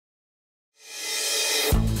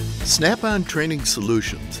Snap-on Training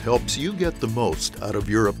Solutions helps you get the most out of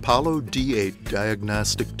your APOLLO-D8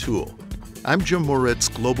 diagnostic tool. I'm Jim Moritz,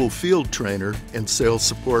 Global Field Trainer and Sales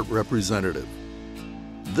Support Representative.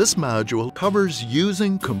 This module covers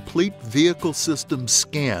using Complete Vehicle System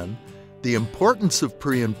Scan, the importance of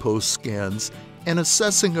pre- and post-scans, and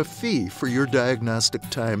assessing a fee for your diagnostic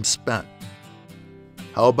time spent.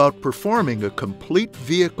 How about performing a complete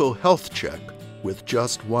vehicle health check with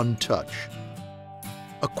just one touch?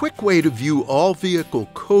 A quick way to view all vehicle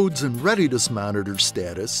codes and readiness monitor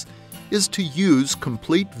status is to use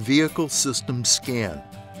Complete Vehicle System Scan.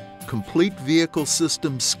 Complete Vehicle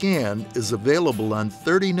System Scan is available on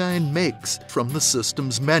 39 makes from the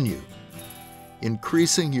Systems menu,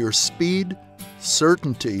 increasing your speed,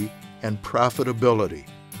 certainty, and profitability.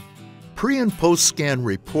 Pre- and post-scan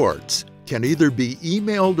reports can either be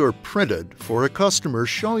emailed or printed for a customer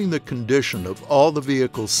showing the condition of all the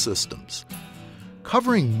vehicle's systems.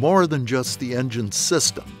 Covering more than just the engine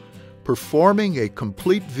system, performing a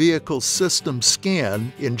complete vehicle system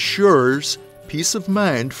scan ensures peace of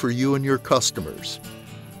mind for you and your customers.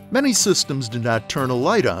 Many systems do not turn a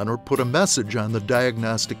light on or put a message on the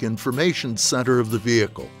Diagnostic Information Center of the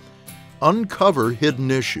vehicle. Uncover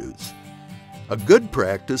hidden issues. A good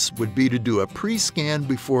practice would be to do a pre-scan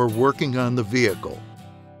before working on the vehicle.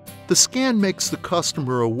 The scan makes the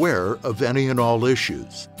customer aware of any and all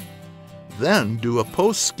issues. Then do a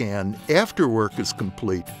post-scan after work is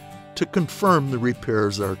complete to confirm the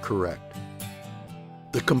repairs are correct.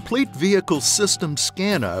 The Complete Vehicle System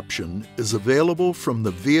Scan option is available from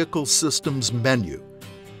the Vehicle Systems menu.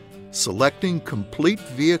 Selecting Complete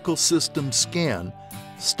Vehicle System Scan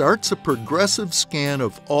starts a progressive scan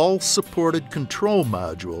of all supported control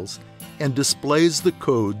modules and displays the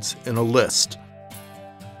codes in a list.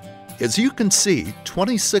 As you can see,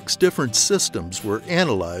 26 different systems were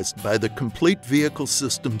analyzed by the Complete Vehicle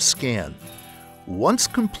System Scan. Once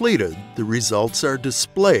completed, the results are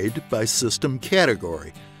displayed by system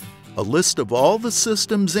category. A list of all the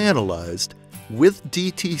systems analyzed with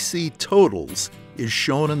DTC totals is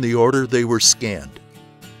shown in the order they were scanned.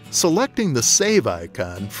 Selecting the Save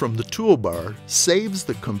icon from the toolbar saves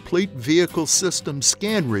the Complete Vehicle System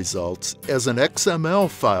Scan results as an XML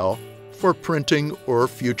file for printing or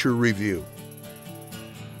future review.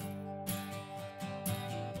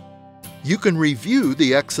 You can review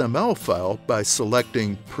the XML file by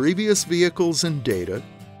selecting Previous Vehicles and Data,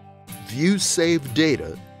 View Saved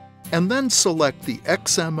Data, and then select the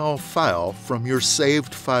XML file from your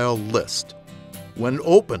saved file list. When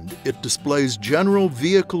opened, it displays general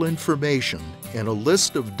vehicle information and a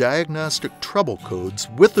list of diagnostic trouble codes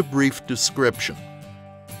with a brief description.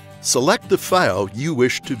 Select the file you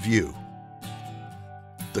wish to view.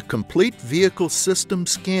 The Complete Vehicle System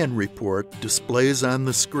Scan report displays on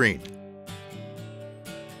the screen.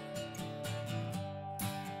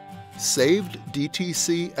 Saved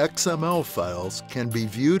DTC XML files can be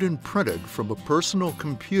viewed and printed from a personal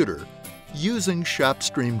computer using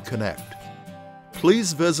ShopStream Connect.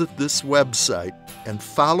 Please visit this website and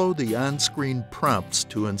follow the on-screen prompts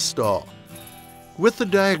to install. With the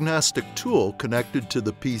diagnostic tool connected to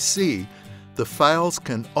the PC, the files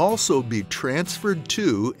can also be transferred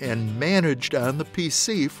to and managed on the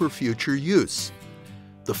PC for future use.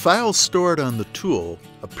 The files stored on the tool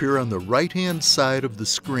appear on the right-hand side of the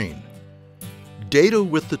screen. Data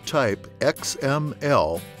with the type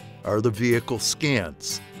XML are the vehicle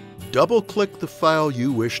scans. Double-click the file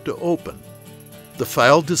you wish to open. The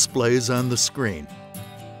file displays on the screen.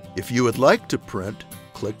 If you would like to print,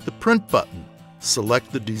 click the Print button.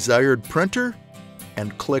 Select the desired printer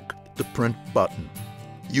and click the Print button.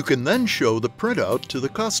 You can then show the printout to the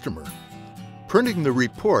customer. Printing the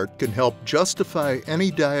report can help justify any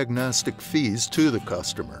diagnostic fees to the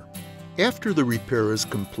customer. After the repair is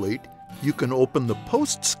complete, you can open the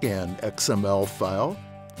post-scan XML file,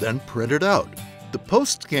 then print it out. The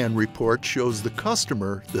post-scan report shows the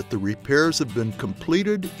customer that the repairs have been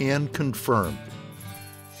completed and confirmed.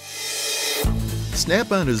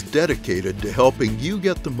 Snap-on is dedicated to helping you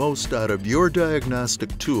get the most out of your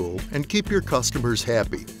diagnostic tool and keep your customers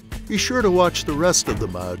happy. Be sure to watch the rest of the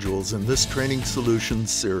modules in this Training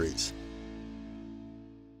Solutions series.